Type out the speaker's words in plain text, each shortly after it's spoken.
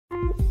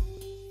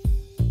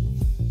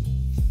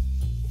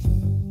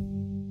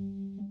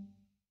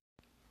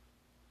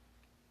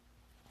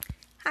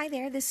Hi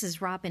there, this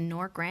is Robin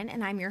Norgren,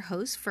 and I'm your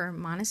host for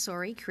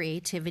Montessori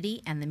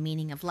Creativity and the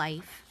Meaning of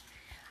Life.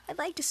 I'd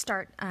like to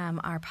start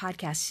our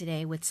podcast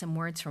today with some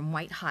words from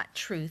White Hot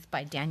Truth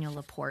by Daniel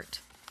Laporte.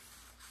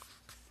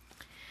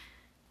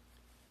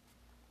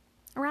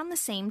 Around the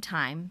same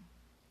time,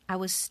 I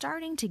was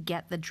starting to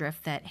get the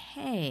drift that,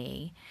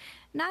 hey,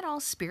 not all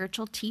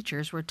spiritual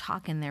teachers were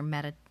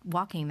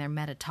walking their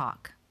meta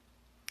talk.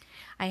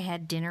 I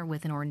had dinner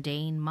with an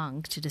ordained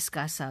monk to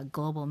discuss a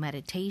global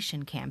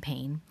meditation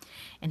campaign,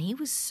 and he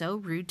was so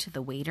rude to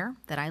the waiter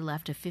that I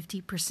left a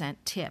 50%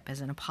 tip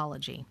as an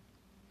apology.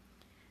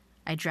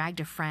 I dragged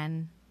a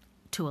friend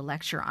to a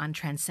lecture on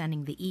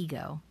transcending the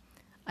ego,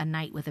 a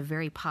night with a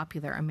very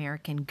popular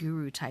American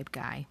guru-type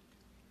guy.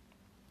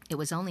 It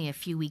was only a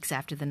few weeks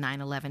after the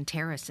 9/11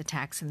 terrorist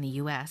attacks in the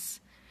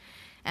U.S.,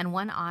 and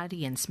one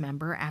audience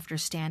member, after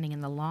standing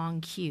in the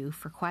long queue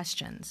for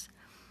questions,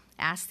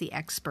 asked the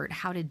expert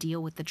how to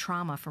deal with the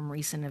trauma from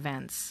recent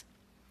events.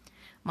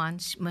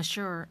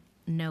 Monsieur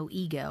No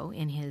Ego,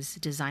 in his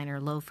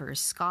designer loafers,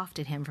 scoffed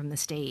at him from the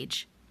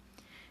stage.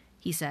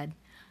 He said,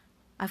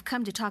 "I've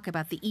come to talk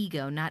about the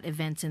ego, not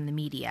events in the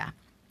media."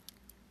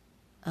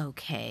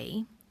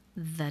 Okay.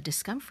 The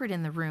discomfort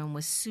in the room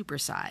was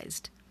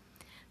supersized.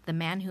 The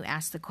man who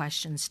asked the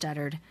question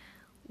stuttered,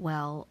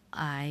 "Well,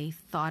 I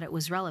thought it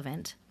was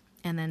relevant,"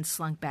 and then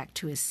slunk back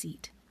to his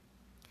seat.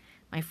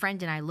 My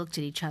friend and I looked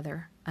at each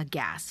other,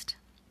 aghast.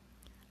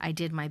 I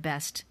did my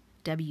best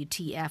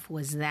WTF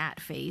was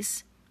that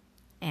face,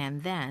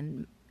 and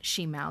then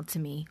she mouthed to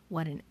me,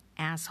 "What an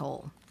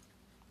asshole."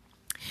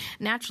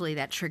 Naturally,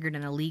 that triggered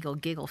an illegal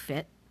giggle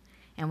fit,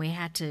 and we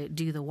had to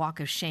do the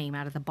walk of shame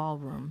out of the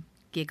ballroom,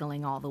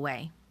 giggling all the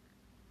way.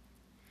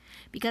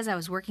 Because I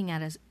was working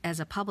as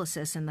a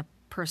publicist in the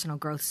personal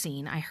growth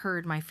scene, I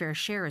heard my fair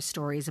share of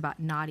stories about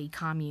naughty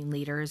commune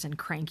leaders and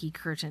cranky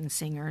curtain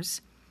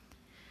singers,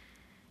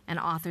 and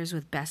authors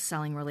with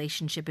best-selling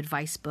relationship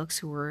advice books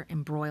who were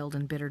embroiled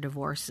in bitter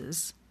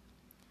divorces.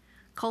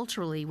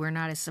 Culturally, we're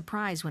not as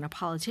surprised when a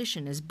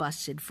politician is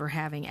busted for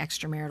having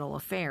extramarital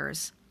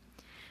affairs.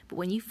 But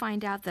when you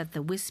find out that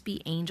the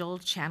wispy angel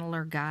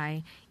channeler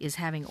guy is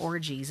having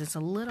orgies, it's a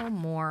little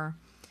more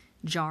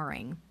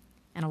jarring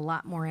and a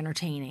lot more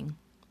entertaining.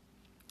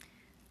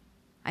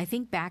 I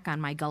think back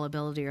on my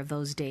gullibility of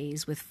those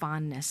days with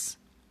fondness.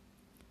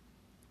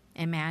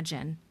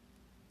 Imagine,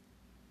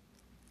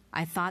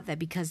 I thought that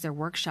because their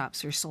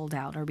workshops are sold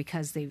out or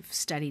because they've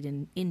studied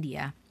in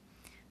India,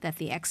 that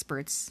the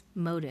experts'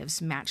 motives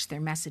match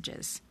their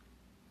messages.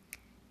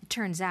 It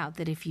turns out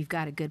that if you've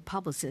got a good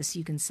publicist,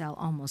 you can sell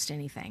almost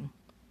anything.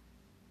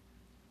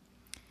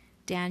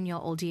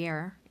 Daniel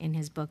Oldier, in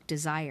his book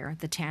Desire,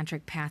 The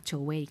Tantric Path to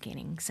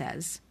Awakening,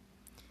 says,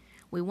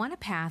 "We want a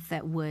path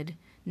that would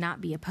not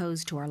be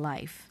opposed to our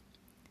life,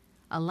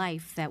 a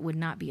life that would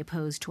not be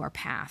opposed to our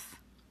path.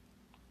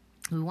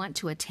 We want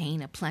to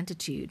attain a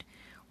plenitude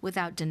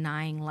without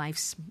denying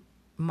life's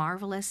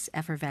marvelous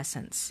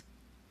effervescence.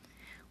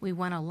 We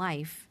want a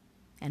life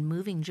and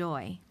moving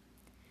joy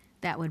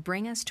that would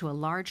bring us to a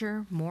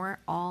larger, more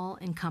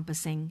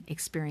all-encompassing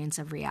experience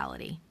of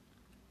reality."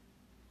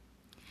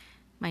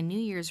 My New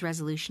Year's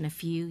resolution a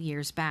few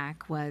years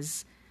back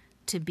was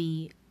to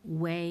be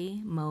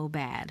way mo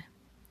bad,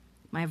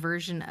 my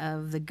version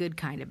of the good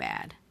kind of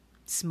bad.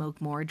 Smoke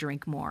more,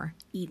 drink more,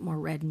 eat more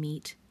red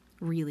meat,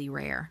 really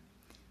rare.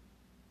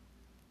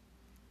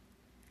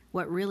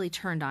 What really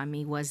turned on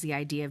me was the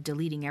idea of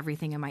deleting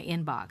everything in my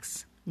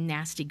inbox.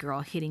 Nasty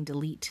girl hitting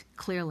delete.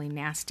 Clearly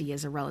nasty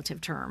is a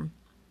relative term.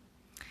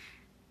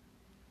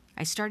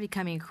 I started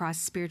coming across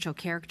spiritual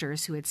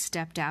characters who had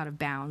stepped out of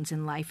bounds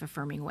in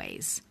life-affirming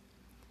ways.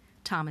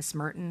 Thomas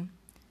Merton,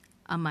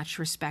 a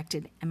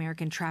much-respected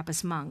American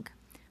Trappist monk,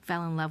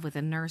 fell in love with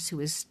a nurse who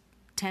was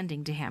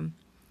tending to him.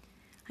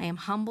 "I am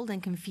humbled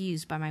and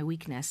confused by my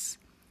weakness,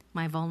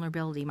 my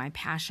vulnerability, my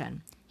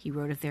passion," he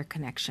wrote of their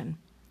connection.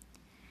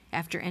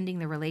 After ending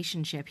the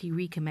relationship, he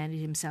recommitted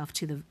himself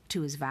to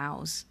his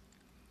vows.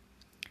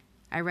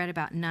 I read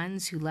about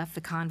nuns who left the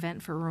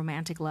convent for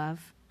romantic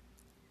love.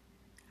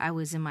 I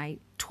was in my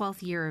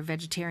 12th year of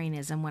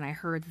vegetarianism when I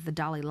heard that the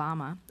Dalai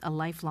Lama, a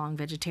lifelong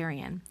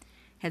vegetarian,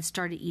 had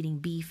started eating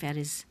beef at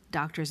his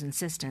doctor's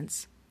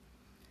insistence.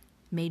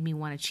 Made me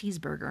want a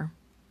cheeseburger.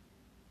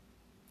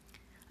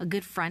 A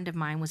good friend of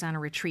mine was on a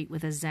retreat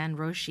with a Zen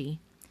Roshi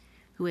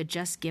who had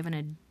just given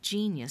a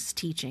genius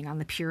teaching on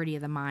the purity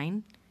of the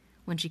mind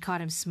when she caught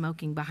him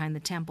smoking behind the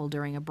temple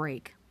during a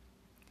break.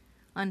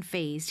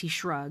 Unfazed, he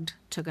shrugged,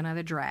 took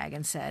another drag,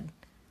 and said,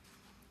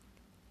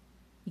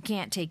 "You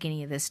can't take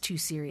any of this too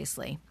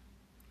seriously,"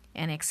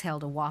 and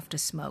exhaled a waft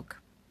of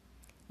smoke.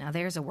 Now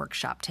there's a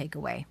workshop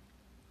takeaway.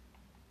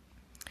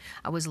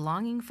 I was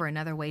longing for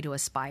another way to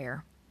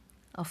aspire,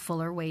 a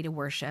fuller way to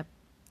worship.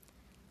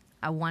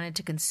 I wanted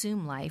to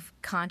consume life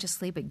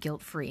consciously but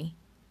guilt-free.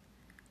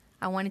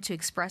 I wanted to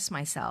express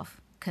myself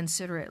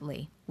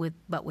considerately,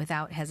 but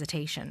without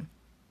hesitation.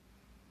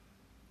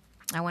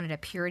 I wanted a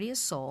purity of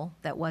soul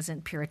that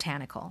wasn't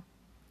puritanical.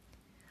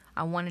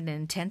 I wanted an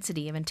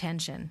intensity of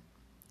intention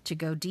to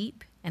go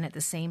deep and at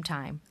the same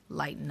time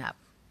lighten up.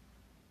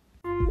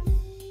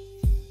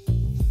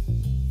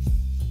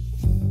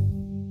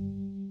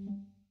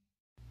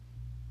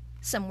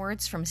 Some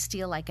words from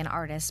Steal Like an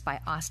Artist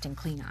by Austin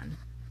Kleon.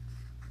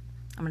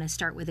 I'm going to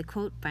start with a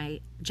quote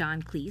by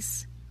John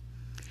Cleese.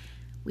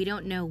 We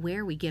don't know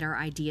where we get our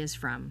ideas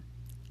from.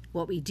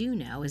 What we do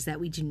know is that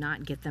we do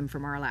not get them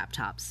from our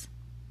laptops.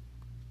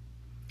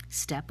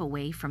 Step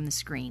away from the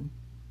screen.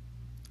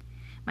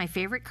 My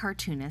favorite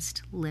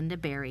cartoonist, Linda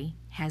Barry,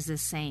 has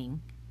this saying,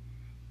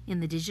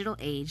 in the digital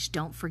age,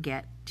 don't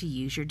forget to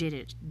use your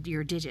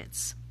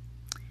digits.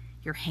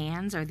 Your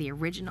hands are the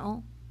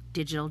original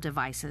digital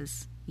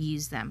devices.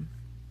 Use them.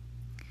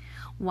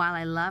 While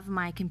I love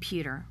my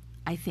computer,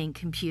 I think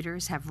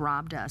computers have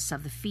robbed us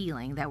of the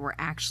feeling that we're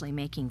actually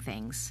making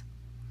things.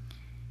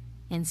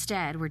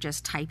 Instead, we're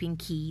just typing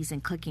keys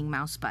and clicking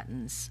mouse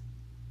buttons.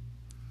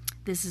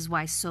 This is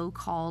why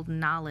so-called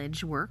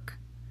knowledge work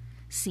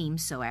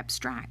seems so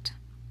abstract.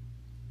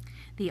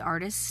 The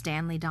artist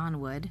Stanley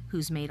Donwood,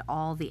 who's made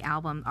all the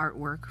album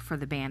artwork for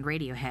the band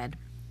Radiohead,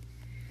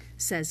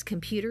 says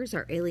computers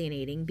are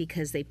alienating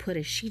because they put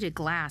a sheet of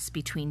glass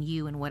between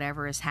you and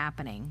whatever is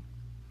happening.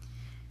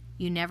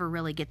 You never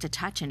really get to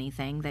touch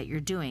anything that you're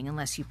doing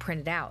unless you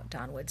print it out,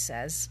 Donwood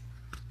says.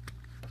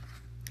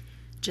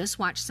 Just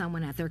watch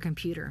someone at their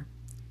computer.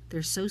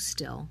 They're so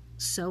still,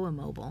 so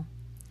immobile.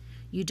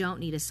 You don't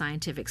need a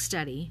scientific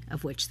study,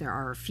 of which there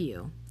are a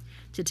few,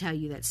 to tell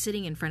you that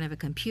sitting in front of a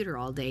computer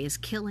all day is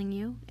killing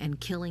you and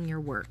killing your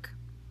work.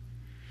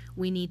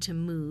 We need to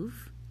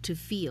move to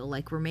feel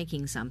like we're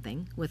making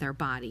something with our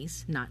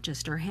bodies, not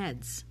just our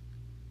heads.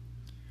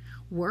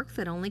 Work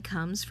that only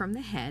comes from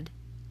the head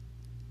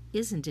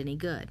isn't any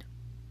good.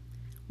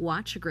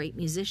 Watch a great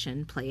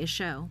musician play a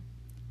show.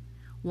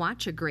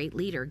 Watch a great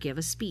leader give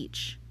a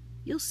speech.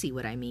 You'll see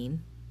what I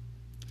mean.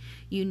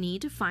 You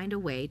need to find a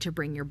way to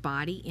bring your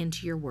body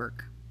into your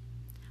work.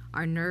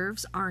 Our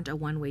nerves aren't a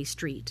one-way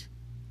street.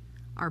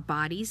 Our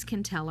bodies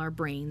can tell our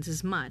brains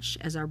as much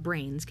as our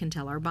brains can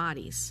tell our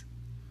bodies.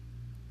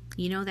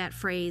 You know that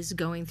phrase,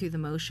 going through the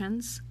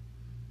motions?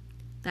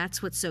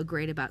 That's what's so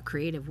great about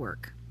creative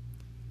work.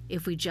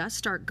 If we just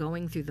start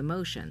going through the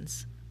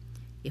motions,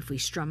 if we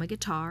strum a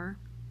guitar,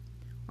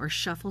 or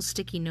shuffle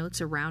sticky notes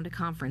around a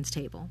conference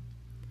table,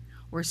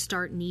 or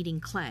start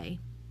kneading clay,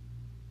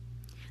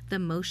 the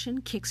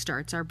motion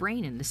kickstarts our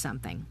brain into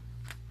something.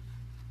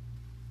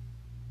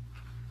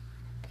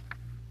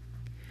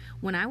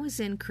 When I was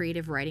in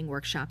creative writing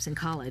workshops in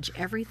college,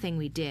 everything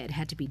we did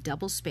had to be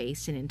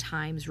double-spaced and in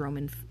Times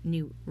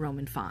New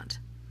Roman font.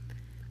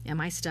 And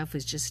my stuff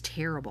was just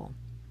terrible.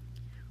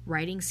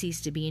 Writing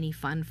ceased to be any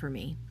fun for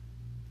me.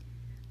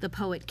 The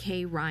poet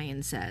Kay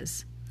Ryan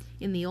says,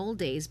 in the old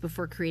days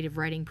before creative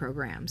writing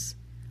programs,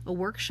 a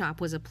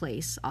workshop was a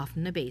place,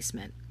 often a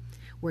basement,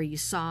 where you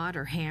sawed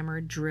or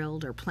hammered,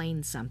 drilled, or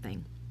planed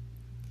something.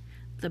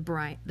 The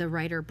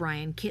writer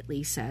Brian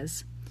Kitley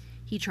says,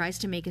 he tries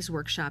to make his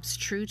workshops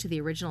true to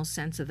the original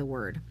sense of the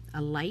word,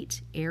 a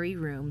light, airy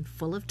room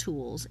full of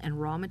tools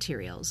and raw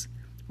materials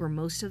where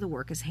most of the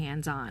work is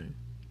hands-on.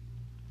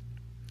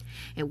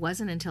 It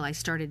wasn't until I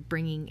started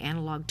bringing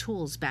analog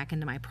tools back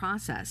into my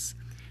process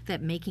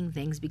that making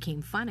things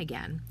became fun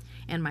again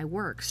and my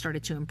work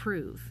started to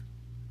improve.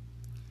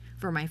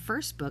 For my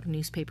first book,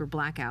 Newspaper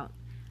Blackout,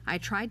 I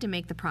tried to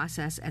make the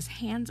process as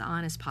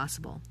hands-on as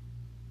possible.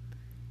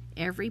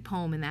 Every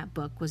poem in that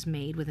book was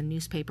made with a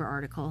newspaper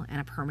article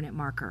and a permanent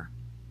marker.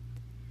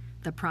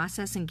 The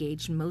process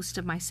engaged most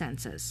of my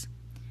senses: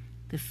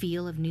 the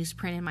feel of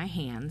newsprint in my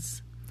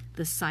hands,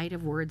 the sight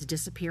of words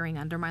disappearing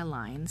under my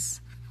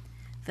lines,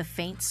 the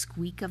faint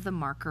squeak of the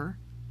marker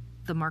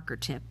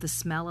tip, the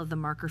smell of the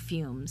marker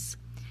fumes.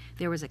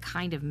 There was a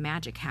kind of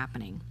magic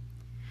happening.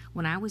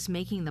 When I was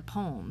making the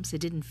poems,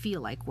 it didn't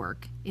feel like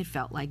work, it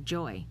felt like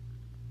joy.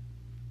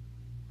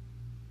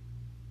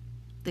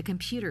 The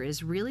computer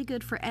is really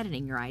good for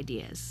editing your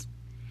ideas,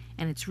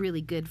 and it's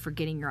really good for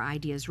getting your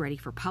ideas ready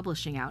for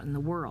publishing out in the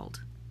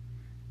world.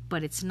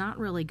 But it's not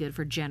really good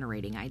for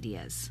generating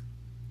ideas.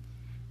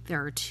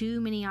 There are too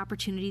many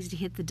opportunities to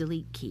hit the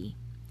delete key.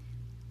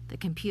 The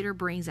computer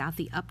brings out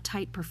the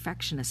uptight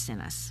perfectionist in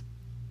us.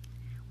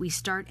 We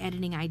start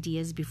editing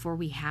ideas before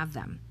we have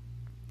them.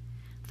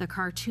 The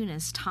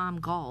cartoonist Tom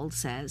Gauld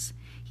says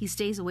he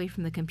stays away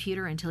from the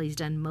computer until he's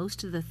done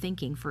most of the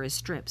thinking for his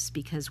strips,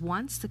 because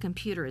once the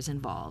computer is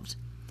involved,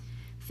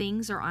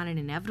 things are on an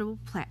inevitable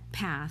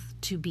path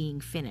to being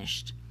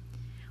finished.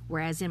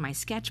 Whereas in my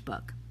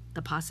sketchbook,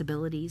 the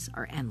possibilities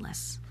are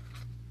endless.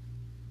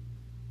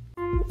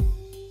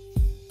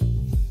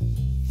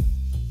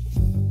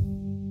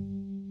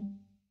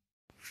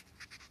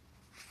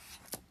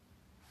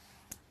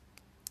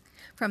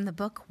 From the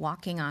book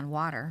Walking on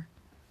Water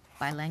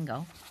by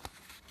Lengo.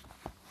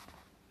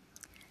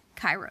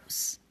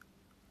 Kairos,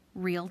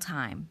 real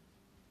time,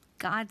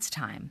 God's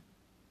time.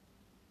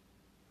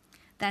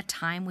 That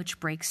time which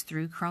breaks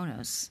through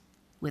Chronos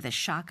with a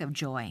shock of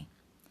joy.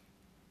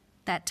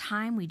 That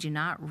time we do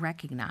not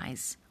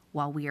recognize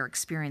while we are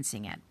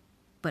experiencing it,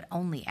 but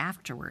only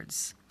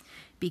afterwards,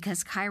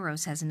 because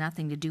Kairos has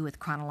nothing to do with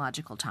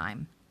chronological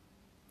time.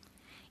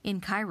 In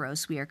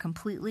Kairos, we are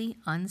completely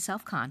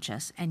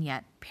unself-conscious and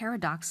yet,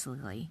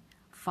 paradoxically,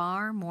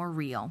 far more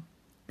real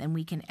than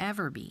we can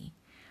ever be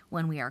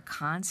when we are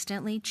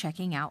constantly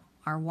checking out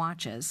our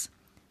watches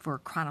for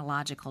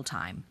chronological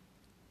time.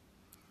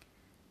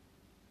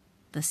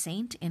 The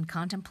saint in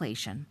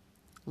contemplation,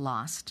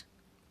 lost,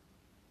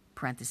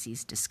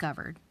 parentheses,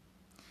 discovered,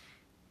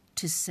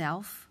 to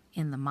self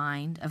in the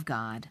mind of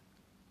God,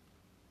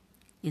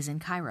 is in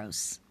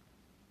Kairos.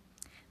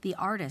 The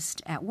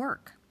artist at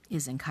work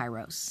is in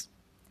Kairos.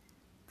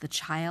 The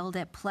child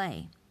at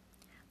play,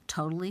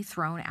 totally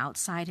thrown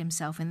outside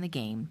himself in the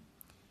game,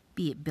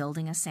 be it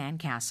building a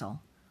sandcastle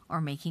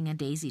or making a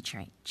daisy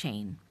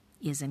chain,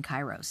 is in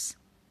Kairos.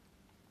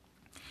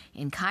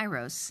 In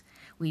Kairos,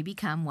 we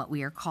become what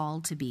we are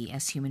called to be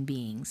as human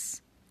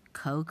beings,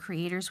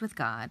 co-creators with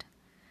God,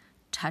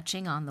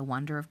 touching on the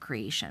wonder of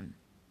creation.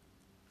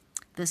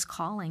 This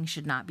calling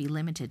should not be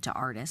limited to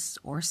artists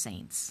or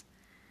saints,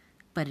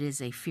 but it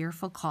is a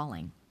fearful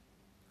calling,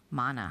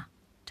 mana,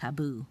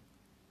 taboo.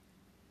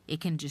 It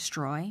can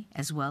destroy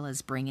as well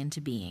as bring into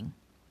being.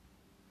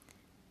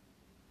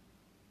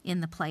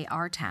 In the play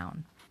Our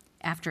Town,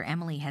 after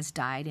Emily has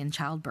died in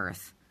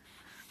childbirth,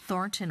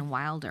 Thornton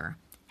Wilder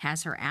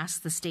has her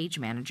ask the stage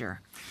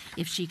manager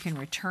if she can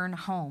return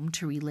home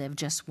to relive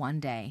just one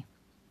day.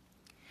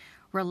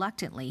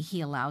 Reluctantly,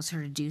 he allows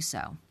her to do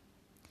so,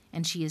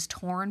 and she is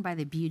torn by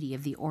the beauty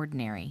of the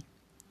ordinary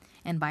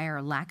and by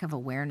her lack of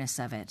awareness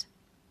of it.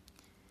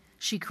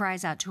 She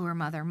cries out to her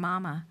mother,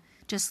 "Mama,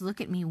 just look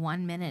at me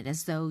 1 minute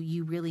as though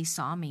you really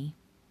saw me.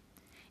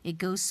 It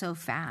goes so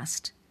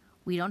fast.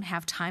 We don't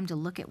have time to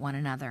look at one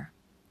another."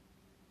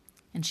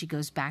 And she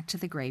goes back to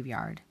the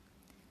graveyard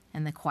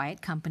and the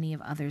quiet company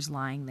of others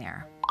lying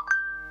there.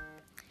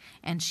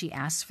 And she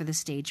asks the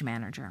stage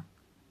manager,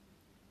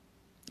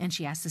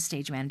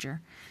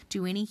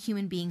 "Do any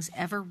human beings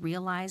ever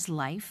realize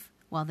life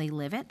while they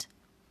live it?"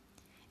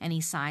 And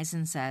he sighs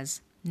and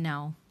says,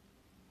 "No.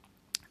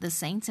 The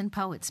saints and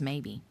poets,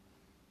 maybe.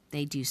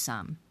 They do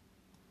some."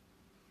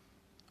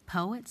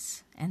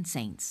 Poets and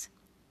saints.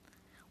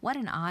 What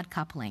an odd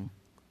coupling.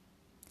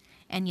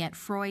 And yet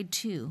Freud,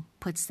 too,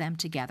 puts them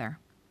together,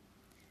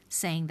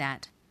 saying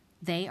that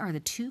they are the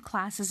two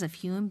classes of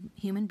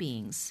human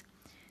beings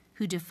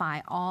who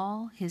defy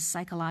all his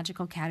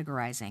psychological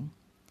categorizing,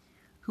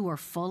 who are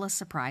full of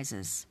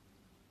surprises.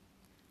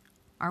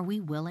 Are we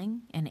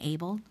willing and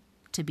able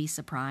to be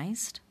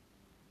surprised?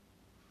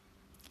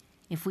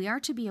 If we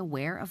are to be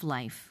aware of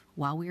life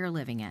while we are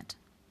living it,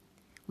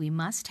 we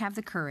must have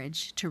the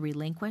courage to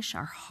relinquish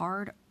our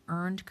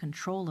hard-earned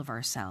control of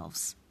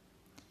ourselves,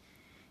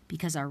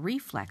 because our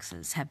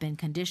reflexes have been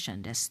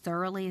conditioned as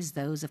thoroughly as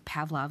those of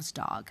Pavlov's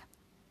dog.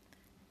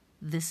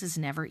 This is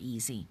never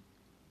easy,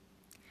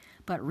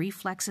 but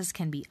reflexes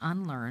can be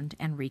unlearned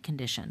and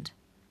reconditioned.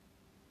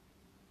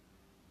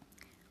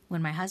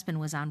 When my husband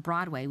was on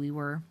Broadway, we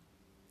were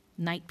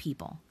night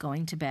people,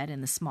 going to bed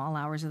in the small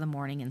hours of the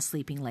morning and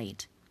sleeping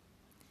late.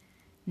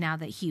 Now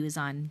that he was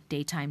on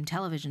daytime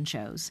television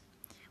shows,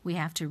 we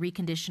have to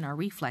recondition our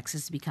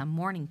reflexes to become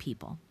morning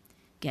people,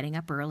 getting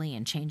up early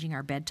and changing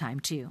our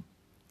bedtime too.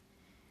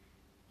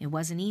 It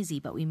wasn't easy,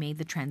 but we made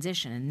the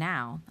transition, and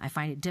now I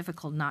find it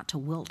difficult not to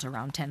wilt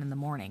around 10 in the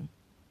morning.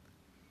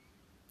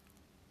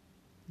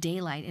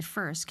 Daylight at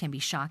first can be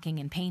shocking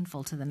and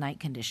painful to the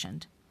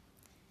night-conditioned.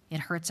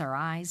 It hurts our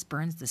eyes,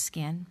 burns the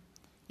skin.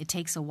 It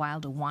takes a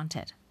while to want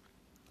it.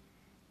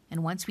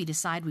 And once we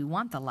decide we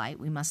want the light,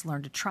 we must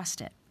learn to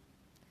trust it.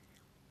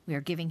 We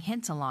are giving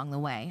hints along the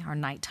way, our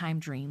nighttime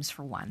dreams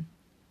for one.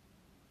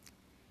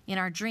 In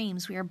our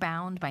dreams, we are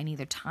bound by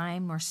neither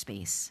time nor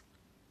space.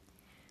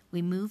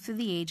 We move through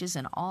the ages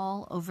and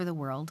all over the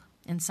world,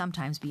 and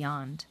sometimes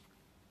beyond.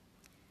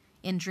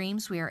 In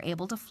dreams, we are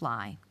able to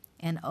fly,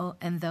 and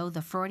though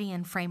the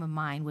Freudian frame of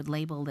mind would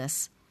label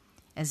this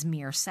as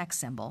mere sex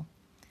symbol,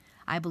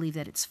 I believe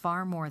that it's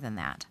far more than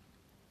that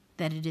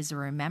it is a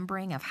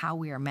remembering of how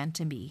we are meant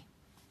to be.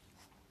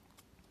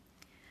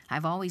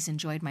 I've always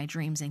enjoyed my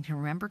dreams and can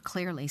remember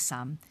clearly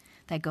some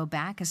that go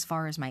back as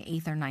far as my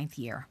 8th or 9th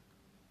year.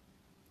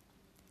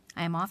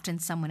 I am often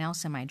someone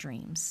else in my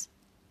dreams.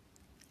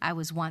 I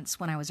was once,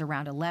 when I was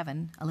around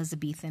 11,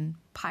 Elizabethan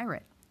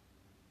pirate.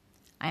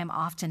 I am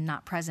often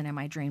not present in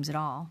my dreams at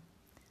all,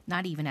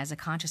 not even as a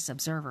conscious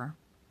observer.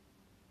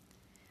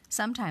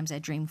 Sometimes I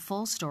dream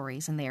full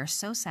stories, and they are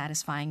so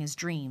satisfying as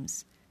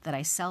dreams that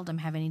I seldom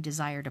have any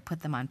desire to put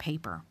them on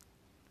paper.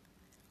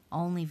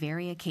 Only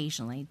very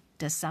occasionally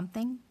does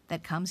something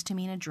that comes to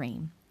me in a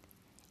dream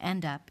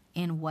end up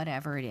in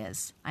whatever it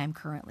is I am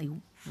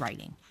currently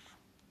writing.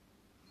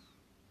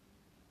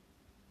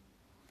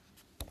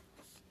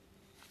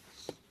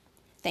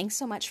 Thanks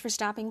so much for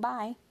stopping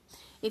by.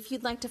 If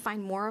you'd like to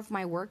find more of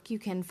my work, you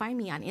can find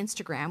me on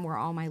Instagram, where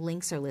all my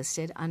links are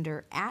listed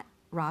under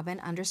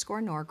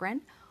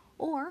 @Robin_Norgren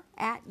or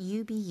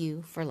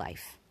 @UBU for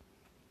life.